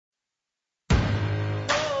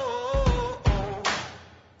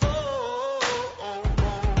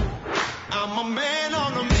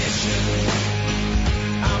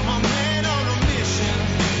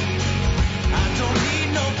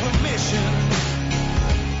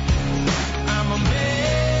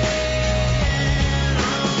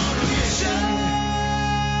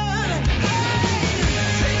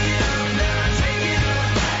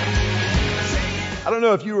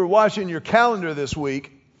know if you were watching your calendar this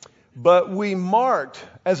week, but we marked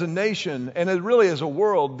as a nation and really as a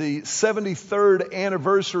world the 73rd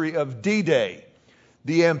anniversary of D-Day,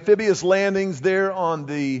 the amphibious landings there on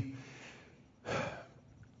the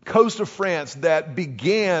coast of France that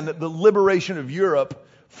began the liberation of Europe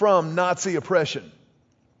from Nazi oppression.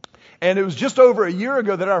 And it was just over a year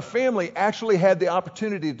ago that our family actually had the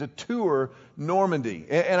opportunity to tour Normandy.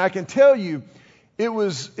 And I can tell you, it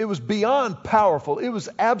was beyond powerful. It was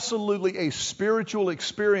absolutely a spiritual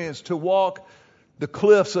experience to walk the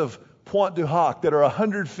cliffs of Pointe du Hoc that are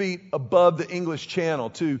 100 feet above the English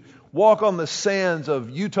Channel, to walk on the sands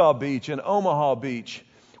of Utah Beach and Omaha Beach.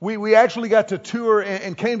 We actually got to tour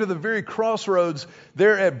and came to the very crossroads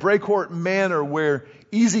there at Brecourt Manor, where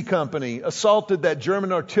Easy Company assaulted that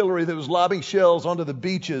German artillery that was lobbing shells onto the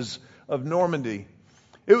beaches of Normandy.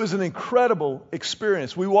 It was an incredible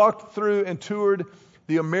experience. We walked through and toured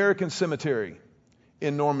the American cemetery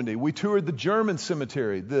in Normandy. We toured the German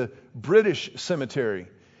cemetery, the British cemetery.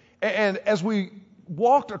 And as we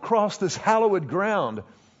walked across this hallowed ground,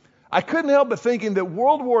 I couldn't help but thinking that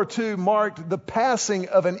World War II marked the passing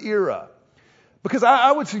of an era. Because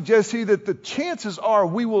I would suggest to you that the chances are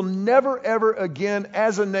we will never, ever again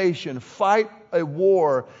as a nation fight a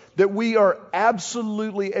war that we are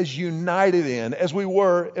absolutely as united in as we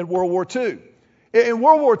were in World War II. In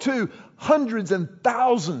World War II, hundreds and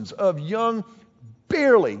thousands of young,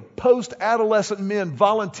 barely post-adolescent men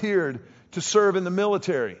volunteered to serve in the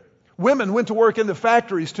military. Women went to work in the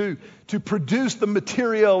factories to produce the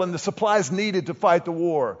material and the supplies needed to fight the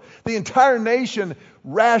war. The entire nation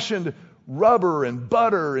rationed rubber and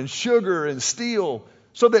butter and sugar and steel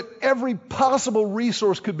so that every possible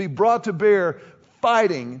resource could be brought to bear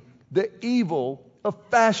fighting the evil of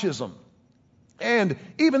fascism. And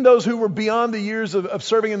even those who were beyond the years of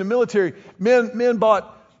serving in the military, men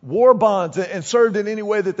bought war bonds and served in any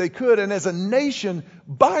way that they could. And as a nation,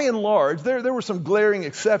 by and large, there were some glaring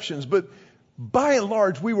exceptions, but by and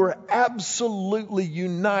large, we were absolutely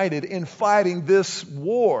united in fighting this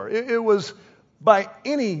war. It was, by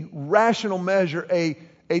any rational measure, a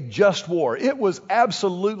just war. It was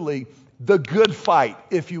absolutely the good fight,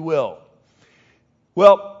 if you will.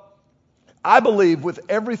 Well, I believe with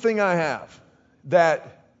everything I have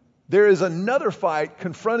that there is another fight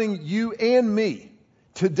confronting you and me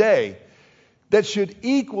today that should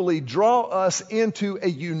equally draw us into a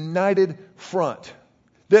united front.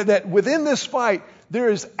 That within this fight, there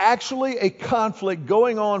is actually a conflict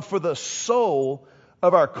going on for the soul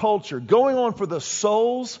of our culture, going on for the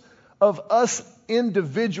souls of us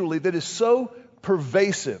individually, that is so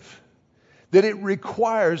pervasive that it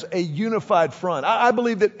requires a unified front. I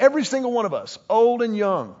believe that every single one of us, old and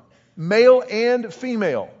young, male and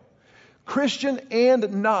female, Christian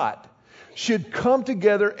and not, should come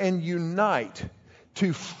together and unite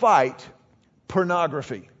to fight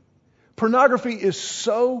pornography. Pornography is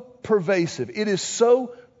so pervasive. It is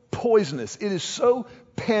so poisonous. It is so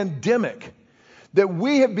pandemic that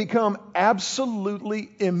we have become absolutely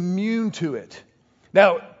immune to it.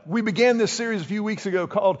 Now, we began this series a few weeks ago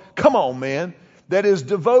called Come On, Man, that is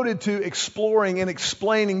devoted to exploring and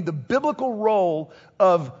explaining the biblical role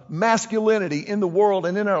of masculinity in the world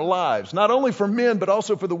and in our lives, not only for men, but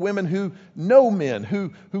also for the women who know men,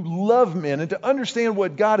 who love men, and to understand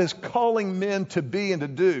what God is calling men to be and to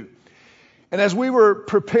do. And as we were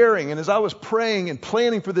preparing and as I was praying and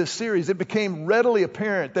planning for this series, it became readily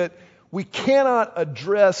apparent that we cannot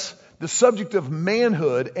address the subject of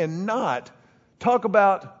manhood and not talk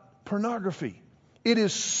about pornography. It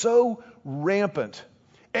is so rampant.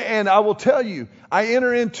 And I will tell you, I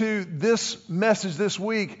enter into this message this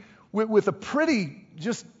week with a pretty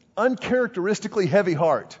just uncharacteristically heavy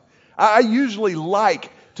heart. I usually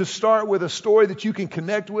like to start with a story that you can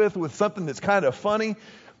connect with something that's kind of funny.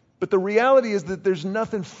 But the reality is that there's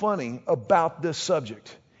nothing funny about this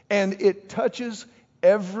subject. And it touches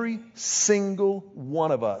every single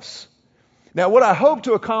one of us. Now, what I hope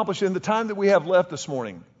to accomplish in the time that we have left this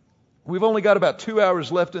morning, we've only got about 2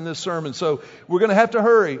 hours left in this sermon, so we're going to have to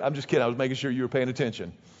hurry. I'm just kidding. I was making sure you were paying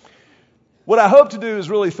attention. What I hope to do is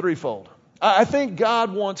really threefold. I think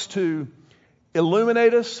God wants to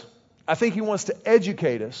illuminate us. I think He wants to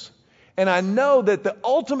educate us. And I know that the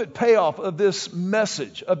ultimate payoff of this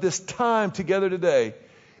message, of this time together today,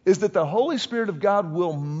 is that the Holy Spirit of God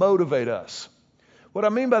will motivate us. What I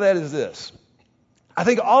mean by that is this. I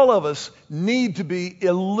think all of us need to be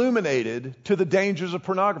illuminated to the dangers of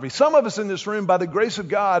pornography. Some of us in this room, by the grace of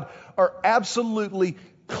God, are absolutely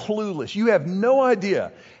clueless. You have no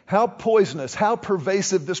idea how poisonous, how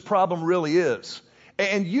pervasive this problem really is.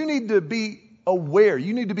 And you need to be aware.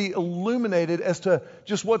 You need to be illuminated as to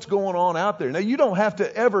just what's going on out there. Now, you don't have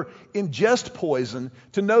to ever ingest poison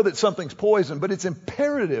to know that something's poison, but it's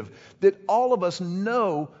imperative that all of us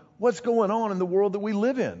know what's going on in the world that we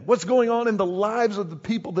live in, what's going on in the lives of the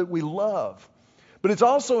people that we love. But it's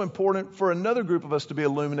also important for another group of us to be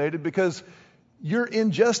illuminated because you're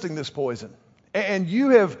ingesting this poison. And you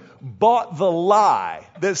have bought the lie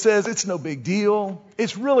that says it's no big deal,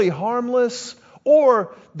 it's really harmless,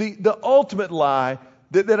 or the ultimate lie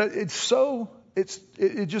that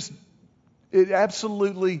it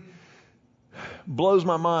absolutely blows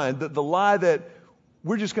my mind, that the lie that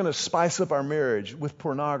we're just going to spice up our marriage with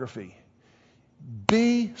pornography.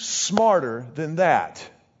 Be smarter than that.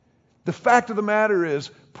 The fact of the matter is,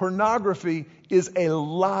 pornography is a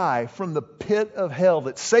lie from the pit of hell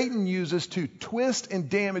that Satan uses to twist and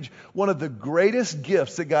damage one of the greatest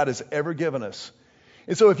gifts that God has ever given us.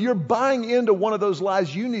 And so if you're buying into one of those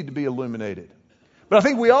lies, you need to be illuminated. But I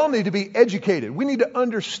think we all need to be educated. We need to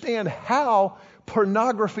understand how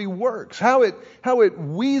pornography works, how it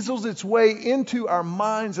weasels its way into our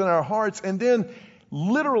minds and our hearts, and then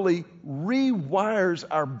literally rewires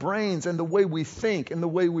our brains and the way we think and the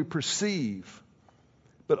way we perceive.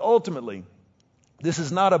 But ultimately, this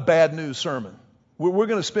is not a bad news sermon. We're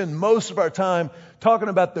going to spend most of our time talking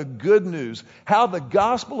about the good news, how the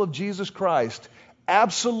gospel of Jesus Christ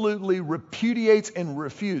absolutely repudiates and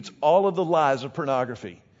refutes all of the lies of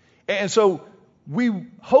pornography. And so we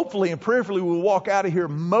hopefully and prayerfully will walk out of here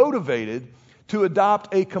motivated to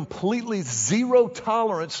adopt a completely zero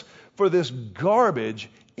tolerance for this garbage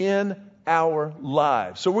in our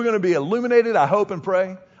lives. So we're going to be illuminated, I hope and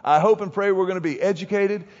pray. I hope and pray we're going to be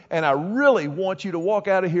educated, and I really want you to walk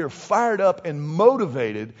out of here fired up and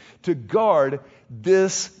motivated to guard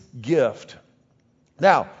this gift.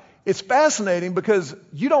 Now, it's fascinating because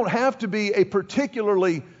you don't have to be a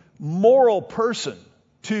particularly moral person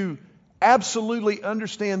to absolutely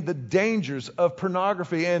understand the dangers of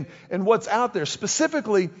pornography and what's out there,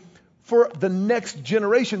 specifically for the next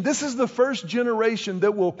generation. This is the first generation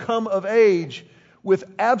that will come of age with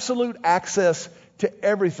absolute access to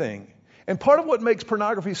everything. And part of what makes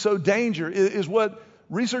pornography so dangerous is what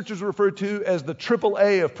researchers refer to as the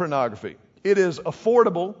AAA of pornography. It is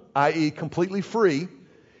affordable, i.e. completely free.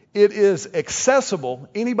 It is accessible.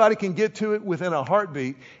 Anybody can get to it within a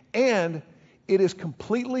heartbeat. And it is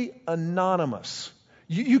completely anonymous.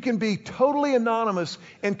 You can be totally anonymous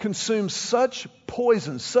and consume such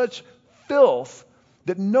poison, such filth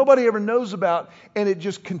that nobody ever knows about, and it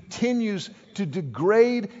just continues to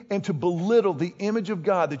degrade and to belittle the image of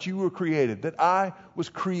God that you were created, that I was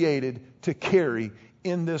created to carry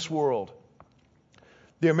in this world.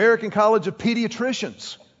 The American College of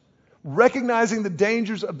Pediatricians, recognizing the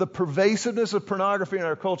dangers of the pervasiveness of pornography in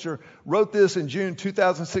our culture, wrote this in June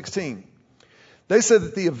 2016. They said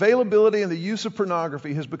that the availability and the use of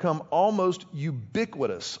pornography has become almost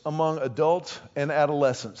ubiquitous among adults and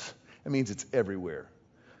adolescents. It means it's everywhere.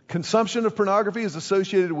 Consumption of pornography is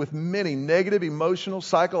associated with many negative emotional,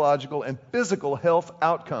 psychological, and physical health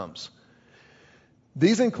outcomes.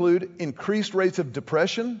 These include increased rates of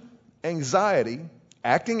depression, anxiety,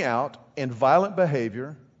 acting out, and violent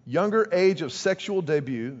behavior, younger age of sexual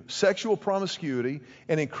debut, sexual promiscuity,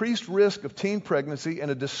 an increased risk of teen pregnancy, and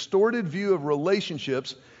a distorted view of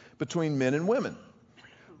relationships between men and women.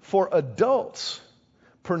 For adults,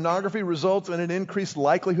 pornography results in an increased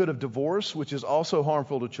likelihood of divorce, which is also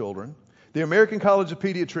harmful to children. The American College of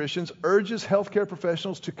Pediatricians urges healthcare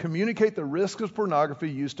professionals to communicate the risks of pornography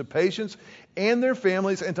use to patients and their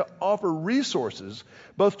families, and to offer resources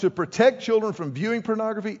both to protect children from viewing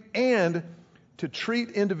pornography and to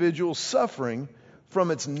treat individuals suffering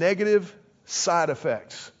from its negative side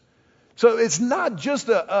effects. So it's not just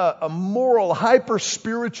a moral,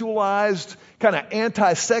 hyper-spiritualized kind of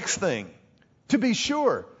anti-sex thing. To be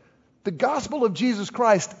sure, the gospel of Jesus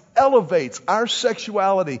Christ elevates our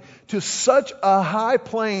sexuality to such a high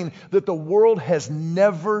plane that the world has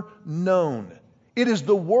never known. It is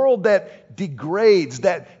the world that degrades,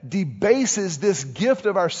 that debases this gift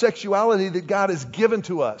of our sexuality that God has given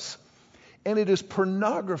to us. And it is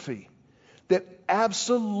pornography that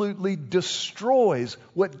absolutely destroys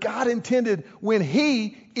what God intended when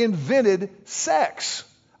He invented sex.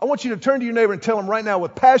 I want you to turn to your neighbor and tell him right now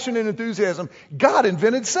with passion and enthusiasm, God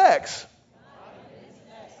invented sex.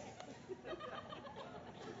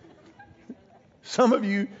 Some of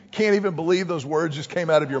you can't even believe those words just came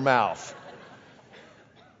out of your mouth.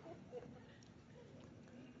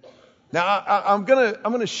 Now, I'm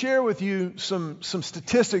gonna share with you some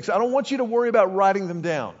statistics. I don't want you to worry about writing them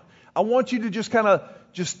down. I want you to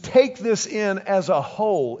just take this in as a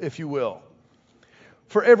whole, if you will.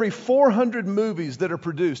 For every 400 movies that are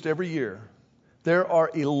produced every year, there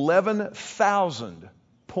are 11,000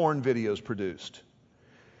 porn videos produced.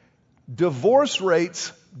 Divorce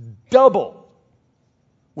rates double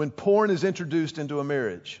when porn is introduced into a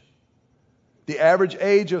marriage. The average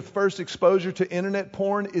age of first exposure to internet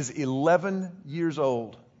porn is 11 years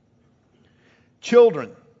old.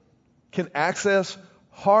 Children can access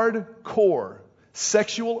hardcore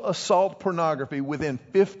sexual assault pornography within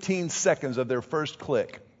 15 seconds of their first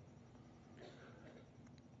click.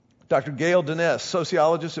 Dr. Gail Deness,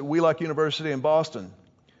 sociologist at Wheelock University in Boston,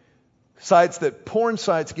 cites that porn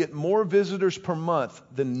sites get more visitors per month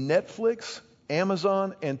than Netflix,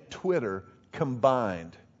 Amazon, and Twitter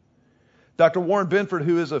combined. Dr. Warren Benford,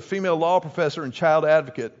 who is a female law professor and child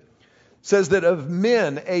advocate, says that of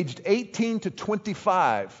men aged 18 to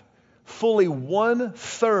 25, fully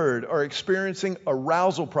 1/3 are experiencing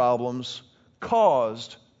arousal problems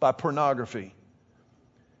caused by pornography.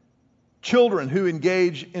 Children who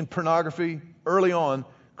engage in pornography early on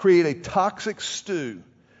create a toxic stew.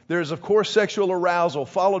 There is, of course, sexual arousal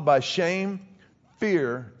followed by shame,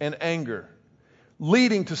 fear, and anger,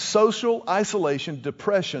 leading to social isolation,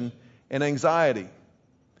 depression, and anxiety.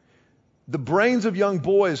 The brains of young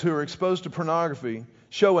boys who are exposed to pornography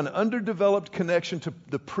show an underdeveloped connection to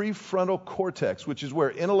the prefrontal cortex, which is where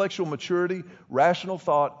intellectual maturity, rational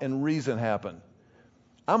thought, and reason happen.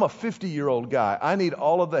 I'm a 50-year-old guy. I need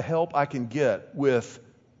all of the help I can get with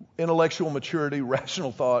intellectual maturity,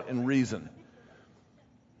 rational thought, and reason.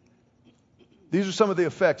 These are some of the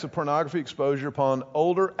effects of pornography exposure upon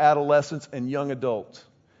older adolescents and young adults.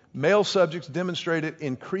 Male subjects demonstrated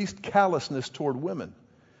increased callousness toward women.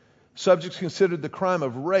 Subjects considered the crime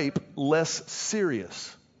of rape less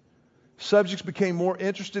serious. Subjects became more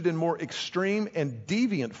interested in more extreme and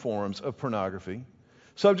deviant forms of pornography.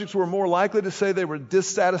 Subjects were more likely to say they were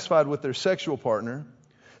dissatisfied with their sexual partner.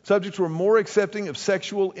 Subjects were more accepting of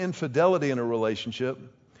sexual infidelity in a relationship.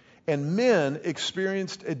 And men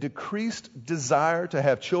experienced a decreased desire to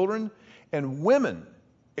have children, and women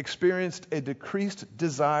experienced a decreased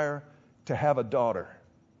desire to have a daughter.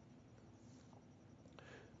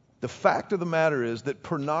 The fact of the matter is that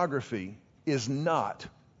pornography is not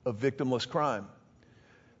a victimless crime.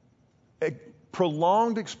 A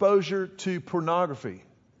prolonged exposure to pornography,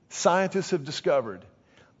 scientists have discovered,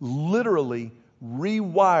 literally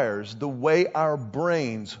rewires the way our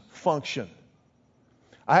brains function.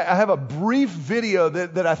 I have a brief video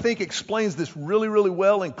that I think explains this really, really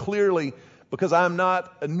well and clearly, because I'm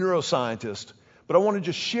not a neuroscientist. But I want to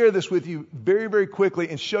just share this with you very, very quickly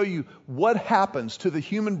and show you what happens to the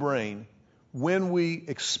human brain when we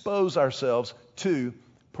expose ourselves to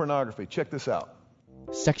pornography. Check this out.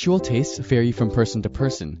 Sexual tastes vary from person to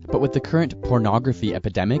person, but with the current pornography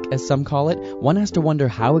epidemic, as some call it, one has to wonder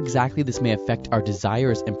how exactly this may affect our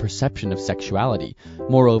desires and perception of sexuality.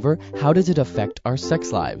 Moreover, how does it affect our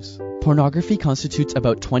sex lives? Pornography constitutes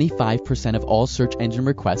about 25% of all search engine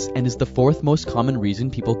requests and is the fourth most common reason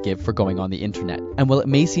people give for going on the internet. And while it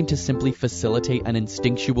may seem to simply facilitate an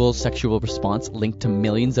instinctual sexual response linked to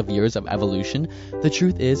millions of years of evolution, the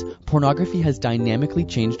truth is, pornography has dynamically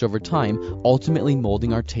changed over time, ultimately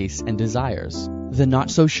molding our tastes and desires. The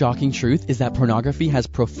not-so-shocking truth is that pornography has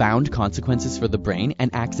profound consequences for the brain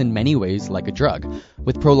and acts in many ways like a drug.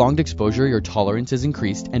 With prolonged exposure, your tolerance is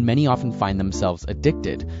increased, and many often find themselves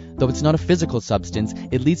addicted. Though it's not a physical substance,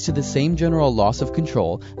 it leads to the same general loss of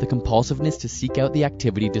control, the compulsiveness to seek out the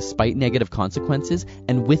activity despite negative consequences,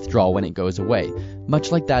 and withdrawal when it goes away,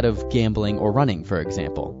 much like that of gambling or running, for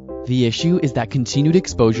example. The issue is that continued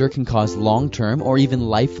exposure can cause long-term or even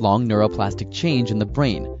lifelong neuroplastic change in the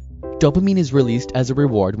brain. Dopamine is released as a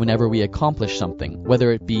reward whenever we accomplish something,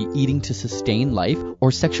 whether it be eating to sustain life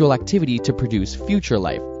or sexual activity to produce future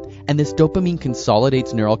life. And this dopamine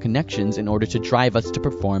consolidates neural connections in order to drive us to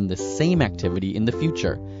perform the same activity in the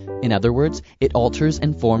future. In other words, it alters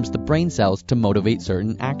and forms the brain cells to motivate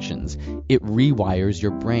certain actions. It rewires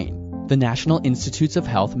your brain. The National Institutes of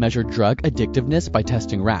Health measure drug addictiveness by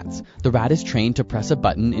testing rats. The rat is trained to press a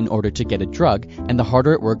button in order to get a drug, and the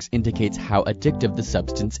harder it works indicates how addictive the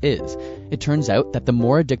substance is. It turns out that the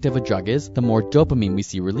more addictive a drug is, the more dopamine we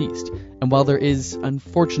see released. And while there is,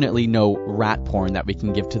 unfortunately, no rat porn that we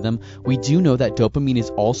can give to them, we do know that dopamine is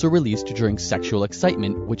also released during sexual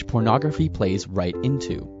excitement, which pornography plays right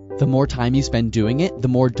into. The more time you spend doing it, the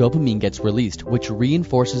more dopamine gets released, which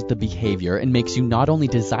reinforces the behavior and makes you not only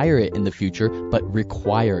desire it in the future, but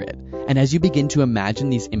require it. And as you begin to imagine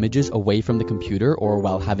these images away from the computer or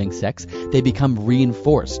while having sex, they become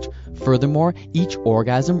reinforced. Furthermore, each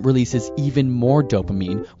orgasm releases even more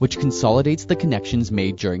dopamine, which consolidates the connections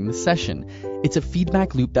made during the session. It's a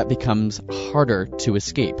feedback loop that becomes harder to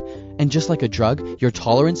escape. And just like a drug, your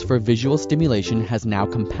tolerance for visual stimulation has now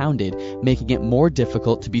compounded, making it more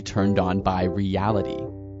difficult to be turned on by reality.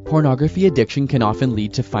 Pornography addiction can often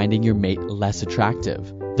lead to finding your mate less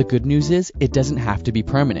attractive. The good news is, it doesn't have to be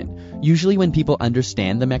permanent. Usually when people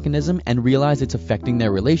understand the mechanism and realize it's affecting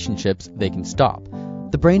their relationships, they can stop.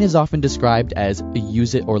 The brain is often described as a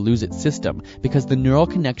use it or lose it system because the neural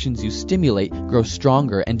connections you stimulate grow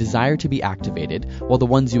stronger and desire to be activated, while the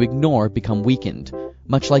ones you ignore become weakened.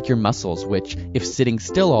 Much like your muscles, which, if sitting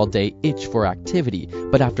still all day, itch for activity,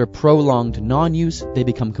 but after prolonged non-use, they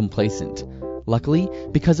become complacent. Luckily,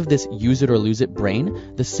 because of this use it or lose it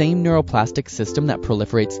brain, the same neuroplastic system that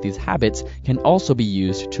proliferates these habits can also be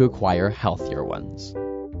used to acquire healthier ones.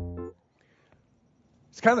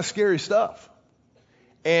 It's kind of scary stuff.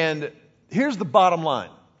 And here's the bottom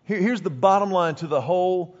line. Here's the bottom line to the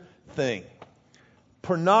whole thing.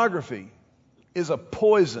 Pornography is a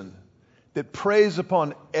poison that preys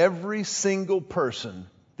upon every single person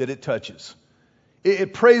that it touches.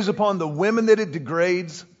 It preys upon the women that it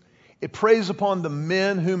degrades. It preys upon the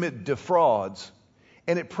men whom it defrauds.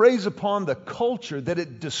 And it preys upon the culture that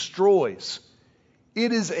it destroys.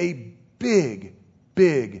 It is a big,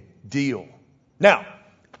 big deal. Now,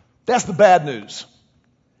 that's the bad news.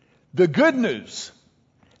 The good news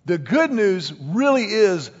really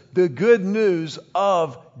is the good news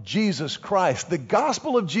of Jesus Christ. The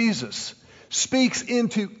gospel of Jesus speaks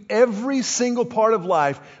into every single part of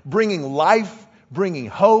life, bringing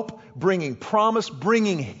hope, bringing promise,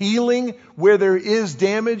 bringing healing where there is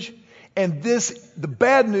damage. And the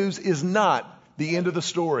bad news is not the end of the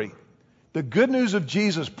story. The good news of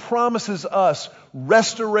Jesus promises us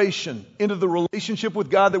restoration into the relationship with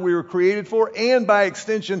God that we were created for, and by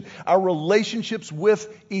extension, our relationships with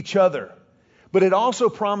each other. But it also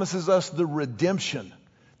promises us the redemption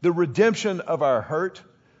of our hurt,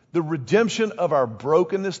 the redemption of our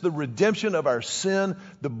brokenness, the redemption of our sin,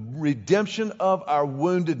 the redemption of our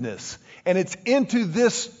woundedness. And it's into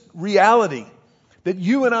this reality that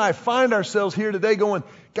you and I find ourselves here today going,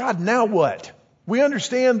 God, now what? We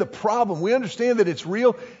understand the problem. We understand that it's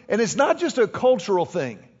real. And it's not just a cultural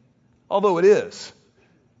thing, although it is.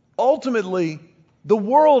 Ultimately, the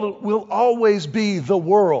world will always be the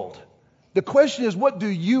world. The question is, what do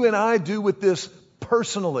you and I do with this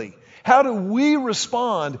personally? How do we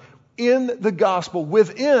respond in the gospel,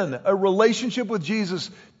 within a relationship with Jesus,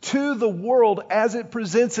 to the world as it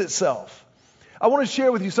presents itself? I want to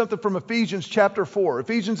share with you something from Ephesians chapter 4.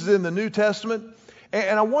 Ephesians is in the New Testament.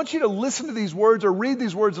 And I want you to listen to these words or read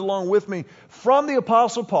these words along with me from the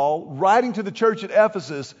Apostle Paul writing to the church at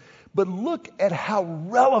Ephesus. But look at how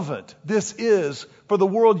relevant this is for the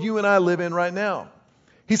world you and I live in right now.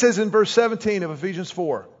 He says in verse 17 of Ephesians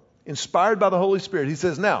 4, inspired by the Holy Spirit, he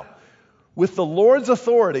says, "Now, with the Lord's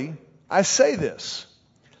authority, I say this,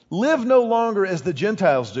 live no longer as the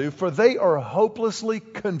Gentiles do, for they are hopelessly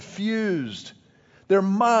confused. Their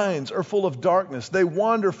minds are full of darkness. They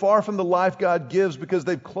wander far from the life God gives because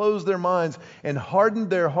they've closed their minds and hardened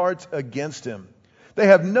their hearts against Him. They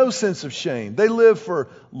have no sense of shame. They live for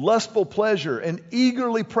lustful pleasure and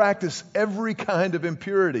eagerly practice every kind of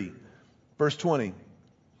impurity." Verse 20.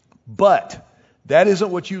 "But that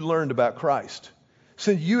isn't what you learned about Christ.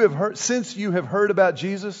 Since you have heard about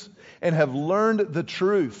Jesus and have learned the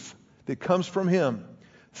truth that comes from Him,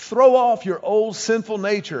 throw off your old sinful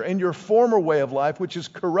nature and your former way of life, which is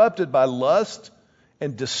corrupted by lust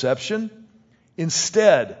and deception.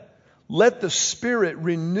 Instead, let the Spirit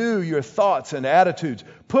renew your thoughts and attitudes.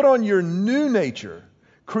 Put on your new nature,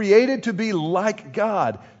 created to be like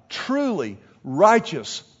God, truly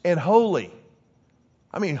righteous and holy."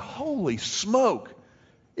 I mean, holy smoke.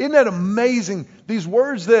 Isn't that amazing? These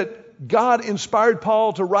words that God inspired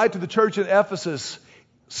Paul to write to the church in Ephesus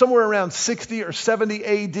somewhere around 60 or 70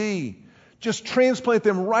 AD. Just transplant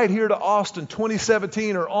them right here to Austin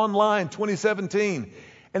 2017 or online 2017.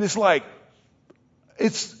 And it's like,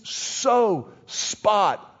 it's so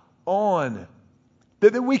spot on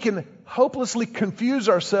that we can hopelessly confuse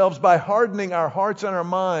ourselves by hardening our hearts and our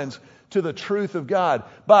minds to the truth of God,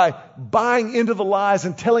 by buying into the lies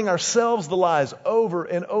and telling ourselves the lies over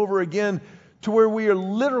and over again, to where we are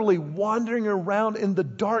literally wandering around in the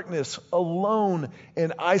darkness, alone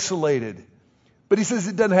and isolated. But he says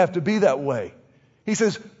it doesn't have to be that way. He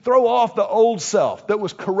says, throw off the old self that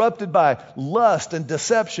was corrupted by lust and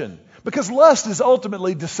deception. Because lust is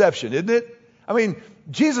ultimately deception, isn't it? I mean,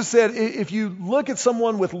 Jesus said, if you look at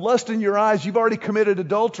someone with lust in your eyes, you've already committed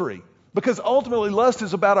adultery. Because ultimately lust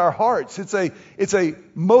is about our hearts. It's a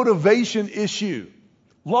motivation issue.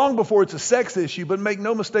 Long before it's a sex issue, but make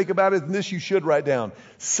no mistake about it, and this you should write down.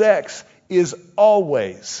 Sex is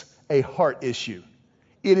always a heart issue.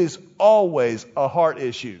 It is always a heart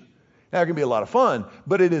issue. Now, it can be a lot of fun,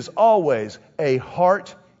 but it is always a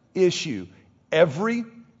heart issue. Every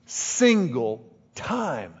single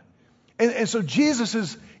time. And so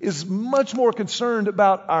Jesus is much more concerned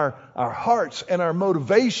about our hearts and our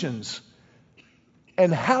motivations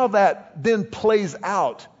and how that then plays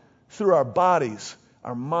out through our bodies,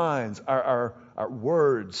 our minds, our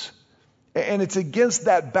words. And it's against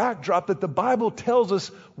that backdrop that the Bible tells us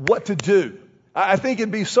what to do. I think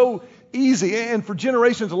it'd be so easy. And for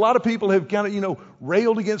generations, a lot of people have kind of,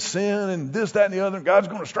 railed against sin and this, that, and the other. And God's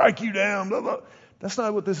going to strike you down. Blah, blah. That's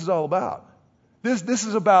not what this is all about. This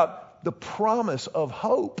is about the promise of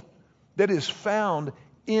hope that is found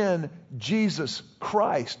in Jesus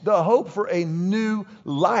Christ. The hope for a new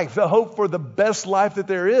life. The hope for the best life that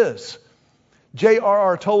there is.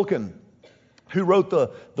 J.R.R. Tolkien, who wrote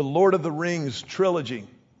the Lord of the Rings trilogy,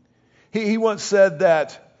 he once said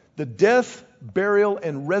that the death, burial,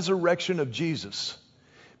 and resurrection of Jesus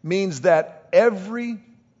means that every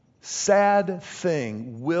sad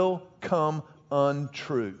thing will come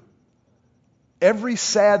untrue. Every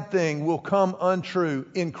sad thing will come untrue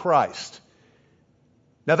in Christ.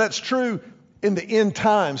 Now that's true in the end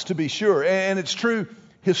times, to be sure, and it's true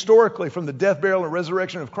historically from the death, burial, and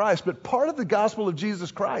resurrection of Christ. But part of the gospel of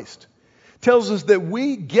Jesus Christ tells us that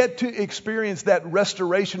we get to experience that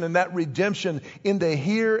restoration and that redemption in the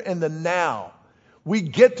here and the now. We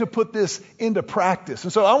get to put this into practice.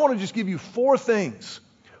 And so I want to just give you four things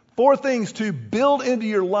to build into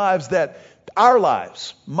your lives, that our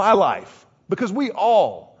lives, my life, because we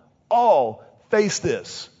all face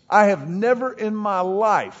this. I have never in my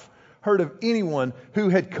life heard of anyone who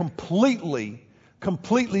had completely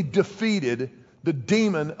defeated the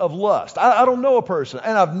demon of lust. I don't know a person,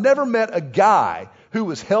 and I've never met a guy who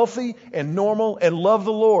was healthy and normal and loved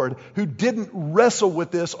the Lord who didn't wrestle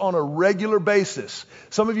with this on a regular basis.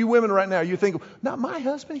 Some of you women right now, you're thinking, not my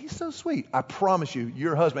husband, he's so sweet. I promise you,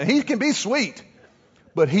 your husband, he can be sweet,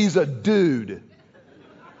 but he's a dude.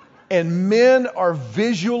 And men are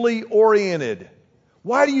visually oriented.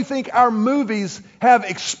 Why do you think our movies have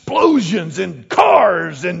explosions and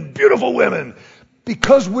cars and beautiful women?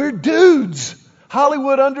 Because we're dudes.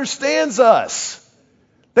 Hollywood understands us.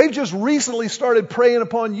 They've just recently started preying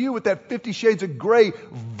upon you with that 50 Shades of Grey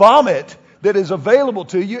vomit that is available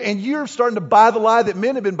to you, and you're starting to buy the lie that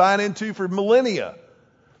men have been buying into for millennia.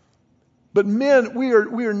 But men, we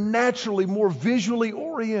are naturally more visually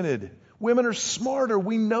oriented. Women are smarter.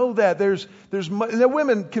 We know that. Now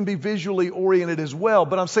women can be visually oriented as well,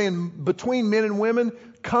 but I'm saying between men and women,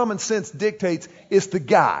 common sense dictates it's the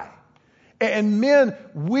guy. And men,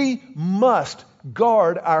 we must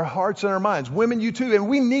guard our hearts and our minds. Women, you too. And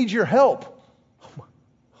we need your help.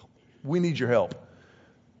 We need your help.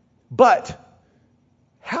 But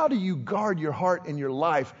how do you guard your heart and your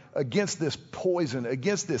life against this poison,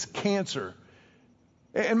 against this cancer?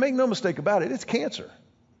 And make no mistake about it, it's cancer.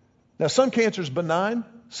 Now, some cancer is benign,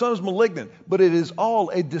 some is malignant, but it is all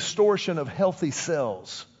a distortion of healthy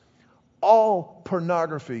cells. All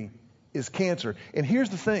pornography is cancer. And here's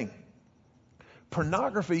the thing.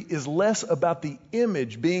 Pornography is less about the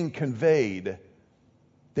image being conveyed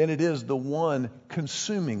than it is the one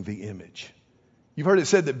consuming the image. You've heard it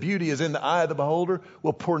said that beauty is in the eye of the beholder.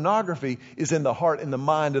 Well, pornography is in the heart and the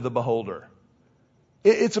mind of the beholder.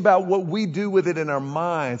 It's about what we do with it in our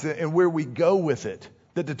minds and where we go with it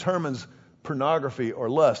that determines pornography or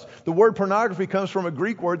lust. The word pornography comes from a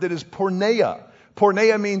Greek word that is porneia.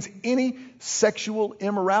 Porneia means any sexual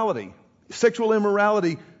immorality. Sexual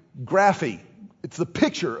immorality, graphy. It's the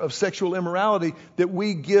picture of sexual immorality that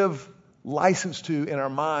we give license to in our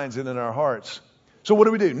minds and in our hearts. So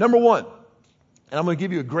what do? Number one, and I'm going to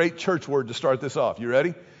give you a great church word to start this off. You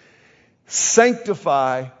ready?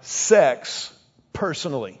 Sanctify sex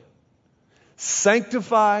personally.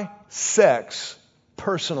 Sanctify sex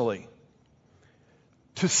personally.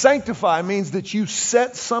 To sanctify means that you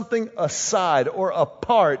set something aside or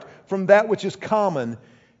apart from that which is common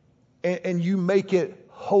and you make it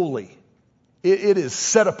holy. It is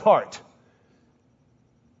set apart.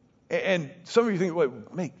 And some of you think,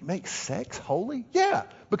 wait, make sex holy? Yeah,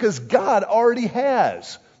 because God already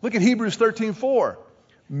has. Look at Hebrews 13:4.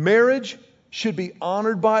 Marriage should be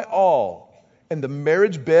honored by all, and the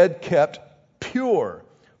marriage bed kept pure.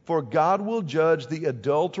 For God will judge the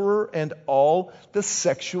adulterer and all the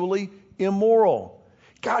sexually immoral.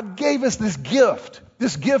 God gave us this gift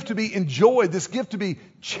to be enjoyed, this gift to be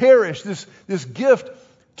cherished, this gift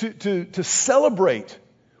to celebrate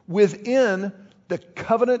within the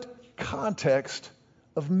covenant context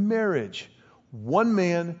of marriage. One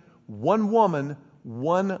man, one woman,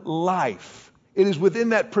 one life. It is within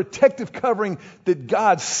that protective covering that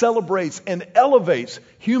God celebrates and elevates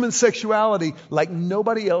human sexuality like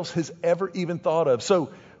nobody else has ever even thought of.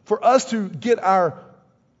 So for us to get our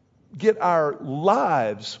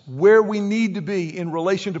lives where we need to be in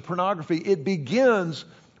relation to pornography, it begins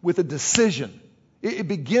with a decision. It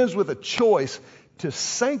begins with a choice to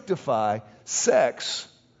sanctify sex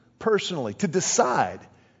personally, to decide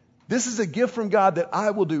this is a gift from God that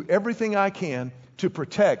I will do everything I can to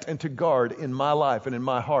protect and to guard in my life and in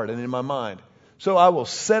my heart and in my mind. So I will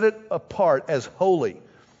set it apart as holy.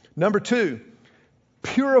 Number 2,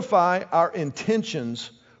 purify our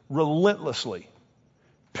intentions relentlessly.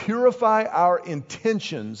 Purify our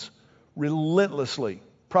intentions relentlessly.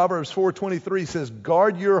 Proverbs 4:23 says,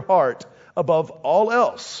 guard your heart above all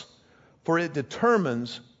else, for it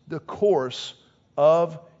determines the course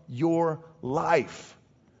of your life.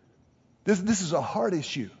 This is a heart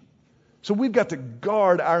issue. So we've got to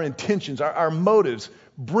guard our intentions, our motives,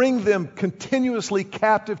 bring them continuously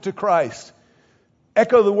captive to Christ.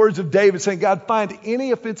 Echo the words of David saying, God, find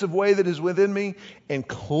any offensive way that is within me and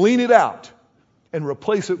clean it out and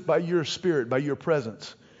replace it by your Spirit, by your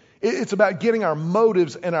presence. It's about getting our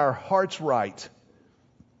motives and our hearts right.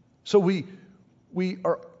 So we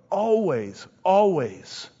are always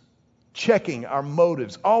checking our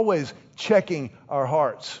motives, always checking our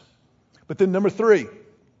hearts. But then number 3,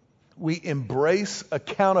 we embrace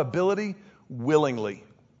accountability willingly.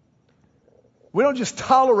 We don't just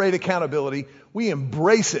tolerate accountability, we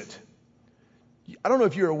embrace it. I don't know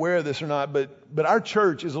if you're aware of this or not, but our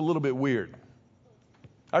church is a little bit weird.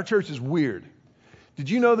 Our church is weird. Did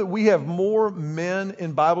you know that we have more men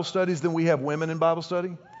in Bible studies than we have women in Bible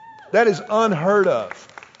study? That is unheard of.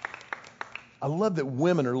 I love that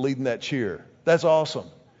women are leading that cheer. That's awesome.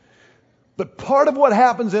 But part of what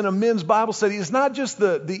happens in a men's Bible study is not just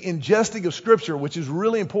the ingesting of Scripture, which is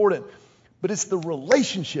really important, but it's the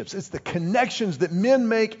relationships, it's the connections that men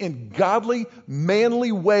make in godly,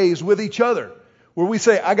 manly ways with each other, where we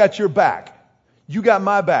say, I got your back, you got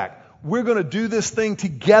my back. We're going to do this thing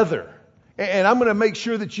together, and I'm going to make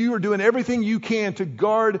sure that you are doing everything you can to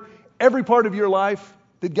guard every part of your life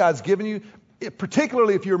that God's given you.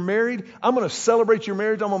 Particularly if you're married, I'm going to celebrate your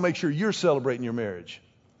marriage. I'm going to make sure you're celebrating your marriage.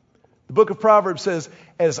 The book of Proverbs says,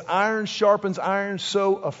 as iron sharpens iron,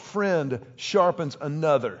 so a friend sharpens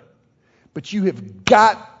another. But you have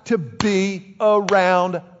got to be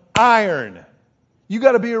around iron. You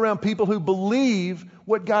got to be around people who believe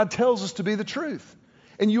what God tells us to be the truth.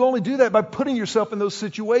 And you only do that by putting yourself in those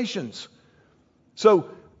situations. So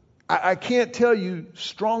I can't tell you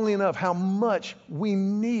strongly enough how much we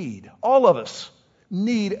need, all of us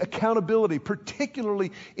need accountability,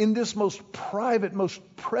 particularly in this most private, most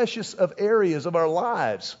precious of areas of our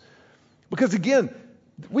lives. Because again,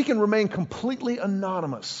 we can remain completely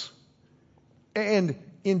anonymous and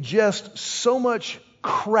ingest so much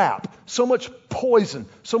crap, so much poison,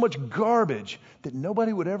 so much garbage that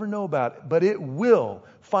nobody would ever know about, but it will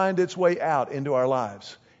find its way out into our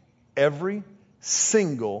lives every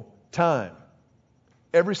single time.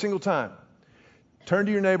 Every single time. Turn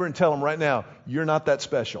to your neighbor and tell them right now, you're not that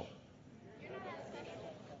special.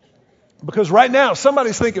 Because right now,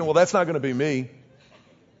 somebody's thinking, well, that's not going to be me.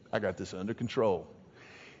 I got this under control.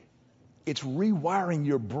 It's rewiring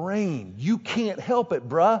your brain. You can't help it,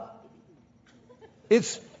 bruh.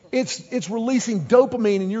 It's releasing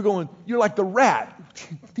dopamine and you're like the rat.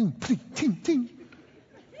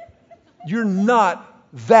 You're not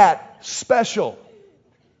that special.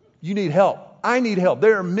 You need help. I need help.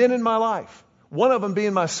 There are men in my life, one of them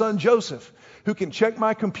being my son Joseph, who can check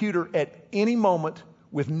my computer at any moment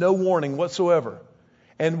with no warning whatsoever.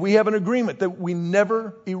 And we have an agreement that we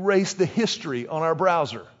never erase the history on our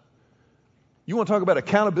browser. You want to talk about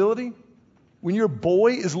accountability? When your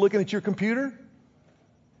boy is looking at your computer,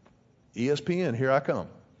 ESPN, here I come.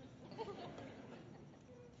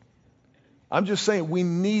 I'm just saying we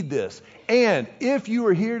need this. And if you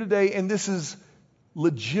are here today and this is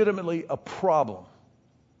legitimately a problem,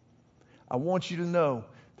 I want you to know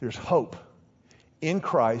there's hope in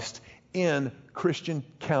Christ, in Christian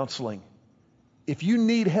counseling. If you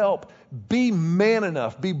need help, be man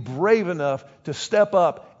enough, be brave enough to step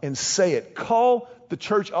up and say it. Call the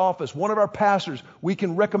church office, one of our pastors. We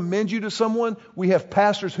can recommend you to someone. We have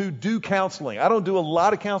pastors who do counseling. I don't do a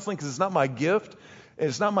lot of counseling because it's not my gift.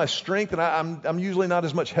 It's not my strength, and I'm usually not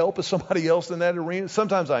as much help as somebody else in that arena.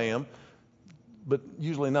 Sometimes I am, but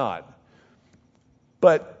usually not.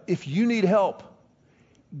 But if you need help,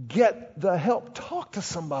 Get the help. Talk to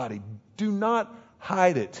somebody. Do not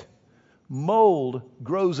hide it. Mold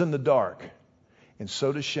grows in the dark, and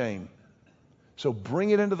so does shame. So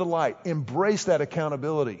bring it into the light. Embrace that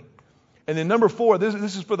accountability. And then number 4, this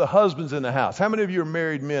is for the husbands in the house. How many of you are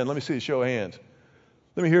married men? Let me see a show of hands.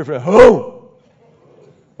 Let me hear it from who?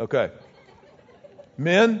 Okay.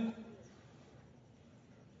 Men,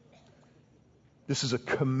 this is a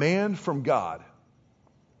command from God.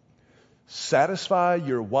 Satisfy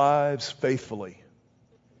your wives faithfully.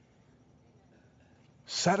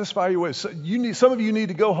 Satisfy your wives. Some of you need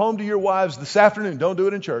to go home to your wives this afternoon. Don't do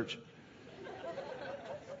it in church.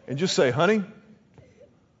 And just say, honey,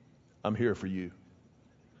 I'm here for you.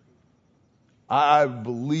 I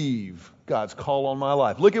believe God's call on my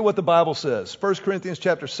life. Look at what the Bible says. 1 Corinthians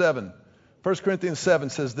chapter 7. 1 Corinthians 7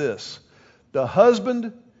 says this. The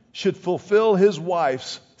husband should fulfill his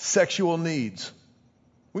wife's sexual needs.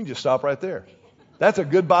 We can just stop right there. That's a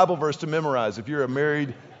good Bible verse to memorize if you're a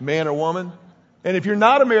married man or woman. And if you're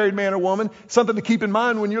not a married man or woman, something to keep in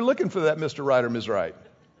mind when you're looking for that Mr. Right or Ms. Right.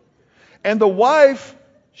 And the wife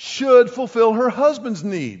should fulfill her husband's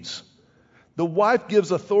needs. The wife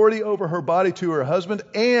gives authority over her body to her husband,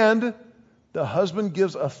 and the husband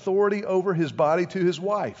gives authority over his body to his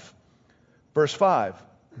wife. Verse 5.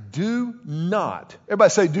 Do not. Everybody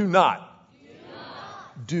say do not.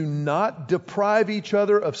 Do not deprive each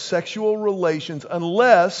other of sexual relations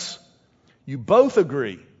unless you both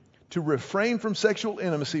agree to refrain from sexual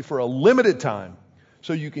intimacy for a limited time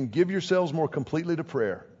so you can give yourselves more completely to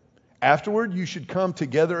prayer. Afterward, you should come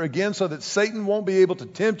together again so that Satan won't be able to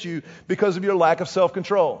tempt you because of your lack of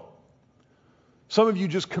self-control. Some of you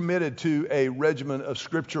just committed to a regimen of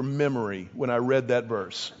scripture memory when I read that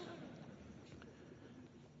verse.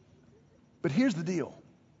 But here's the deal.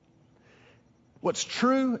 What's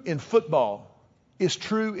true in football is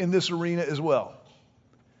true in this arena as well.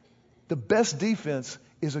 The best defense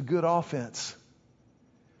is a good offense.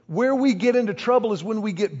 Where we get into trouble is when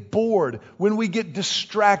we get bored, when we get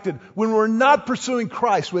distracted, when we're not pursuing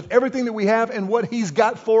Christ with everything that we have and what He's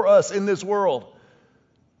got for us in this world.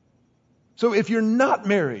 So if you're not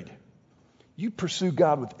married, you pursue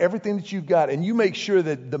God with everything that you've got, and you make sure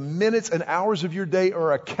that the minutes and hours of your day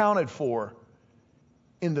are accounted for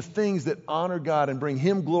in the things that honor God and bring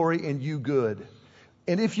Him glory and you good.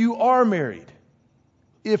 And if you are married,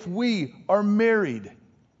 if we are married,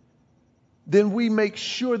 then we make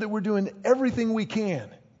sure that we're doing everything we can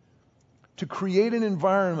to create an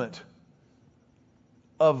environment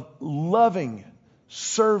of loving,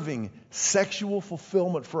 serving, sexual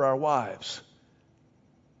fulfillment for our wives.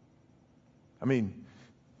 I mean,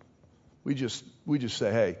 we just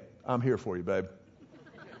say, hey, I'm here for you, babe.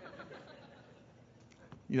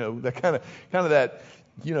 You know, that kind of that,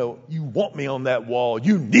 you know, you want me on that wall,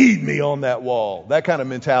 you need me on that wall, that kind of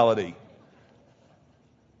mentality.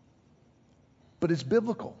 But it's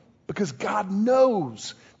biblical because God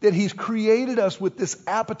knows that He's created us with this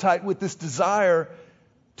appetite, with this desire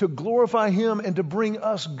to glorify Him and to bring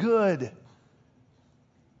us good.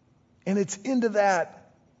 And it's into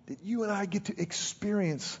that you and I get to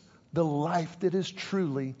experience the life that is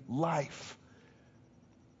truly life.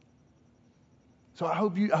 So I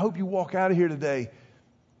hope you walk out of here today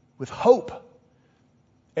with hope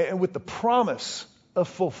and with the promise of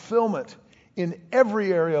fulfillment in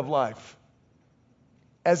every area of life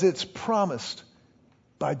as it's promised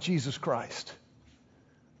by Jesus Christ.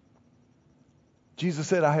 Jesus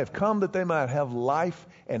said, I have come that they might have life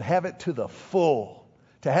and have it to the full,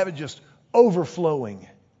 to have it just overflowing.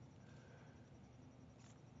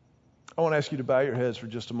 I want to ask you to bow your heads for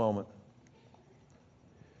just a moment.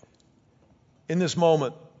 In this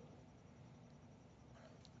moment,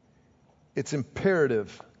 it's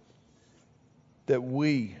imperative that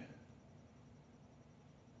we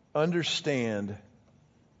understand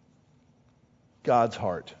God's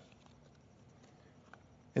heart.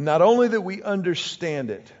 And not only that we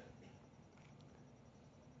understand it,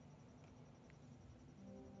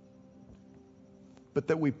 but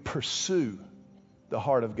that we pursue the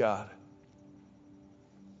heart of God.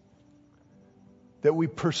 That we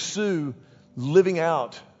pursue living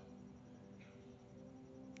out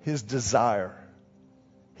His desire,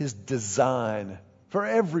 His design for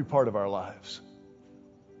every part of our lives.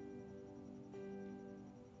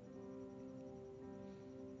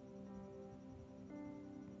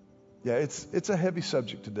 Yeah, it's a heavy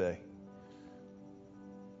subject today.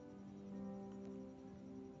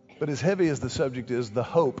 But as heavy as the subject is, the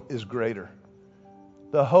hope is greater.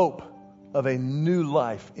 The hope of a new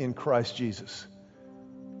life in Christ Jesus.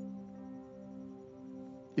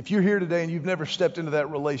 If you're here today and you've never stepped into that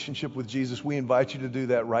relationship with Jesus, we invite you to do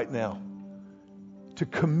that right now. to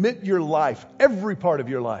commit your life, every part of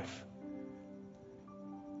your life,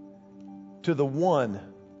 to the one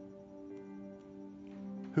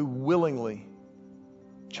who willingly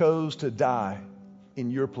chose to die in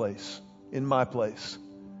your place, in my place.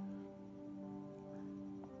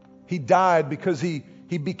 He died because he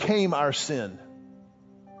became our sin.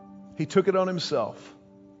 He took it on himself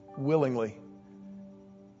willingly.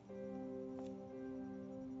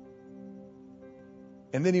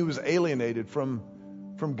 And then he was alienated from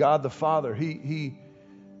God the Father. He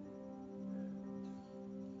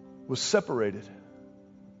was separated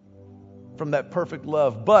from that perfect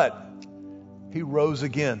love, but he rose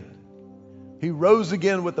again. He rose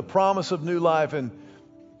again with the promise of new life, and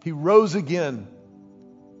he rose again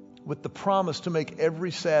with the promise to make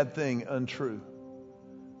every sad thing untrue,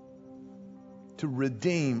 to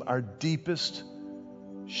redeem our deepest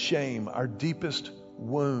shame, our deepest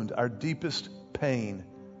wound, our deepest pain,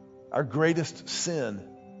 our greatest sin.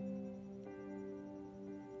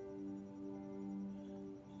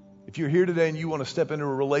 If you're here today and you want to step into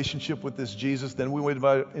a relationship with this Jesus, then we would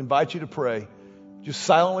invite you to pray. Just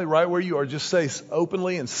silently, right where you are, just say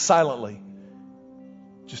openly and silently.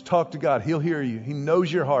 Just talk to God. He'll hear you. He knows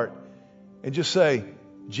your heart. And just say,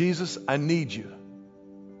 Jesus, I need you.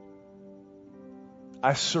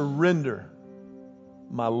 I surrender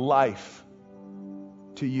my life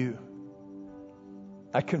to you.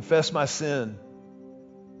 I confess my sin.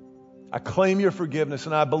 I claim your forgiveness,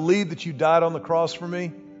 and I believe that you died on the cross for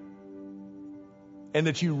me and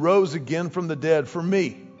that you rose again from the dead for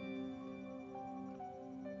me.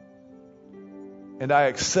 And I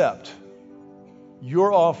accept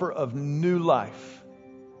your offer of new life.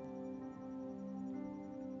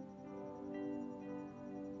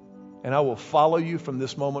 And I will follow you from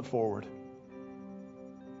this moment forward.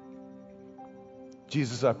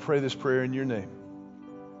 Jesus, I pray this prayer in your name.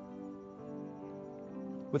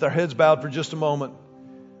 With our heads bowed for just a moment,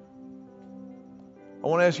 I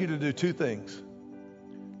want to ask you to do two things.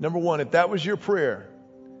 Number one, if that was your prayer,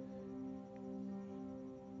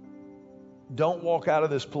 don't walk out of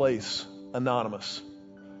this place anonymous.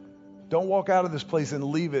 Don't walk out of this place and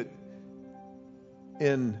leave it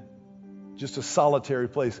in just a solitary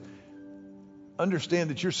place. Understand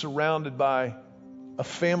that you're surrounded by a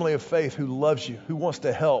family of faith who loves you, who wants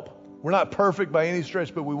to help. We're not perfect by any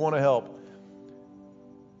stretch, but we want to help.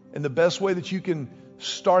 And the best way that you can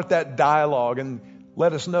start that dialogue and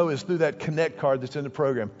let us know is through that Connect card that's in the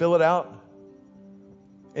program. Fill it out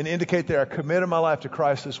and indicate there, I committed my life to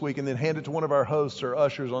Christ this week, and then hand it to one of our hosts or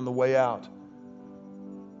ushers on the way out.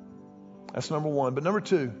 That's number one. But number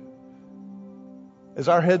two, as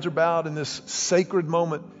our heads are bowed in this sacred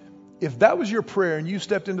moment, if that was your prayer and you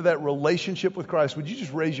stepped into that relationship with Christ, would you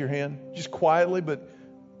just raise your hand? Just quietly, but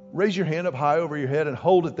raise your hand up high over your head and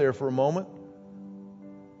hold it there for a moment.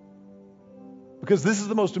 Because this is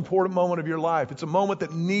the most important moment of your life. It's a moment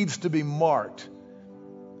that needs to be marked.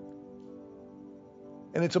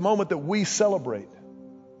 And it's a moment that we celebrate.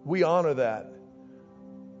 We honor that.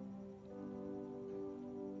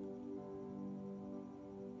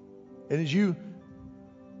 And as you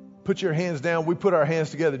put your hands down, we put our hands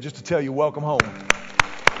together just to tell you, welcome home.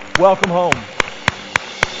 Welcome home.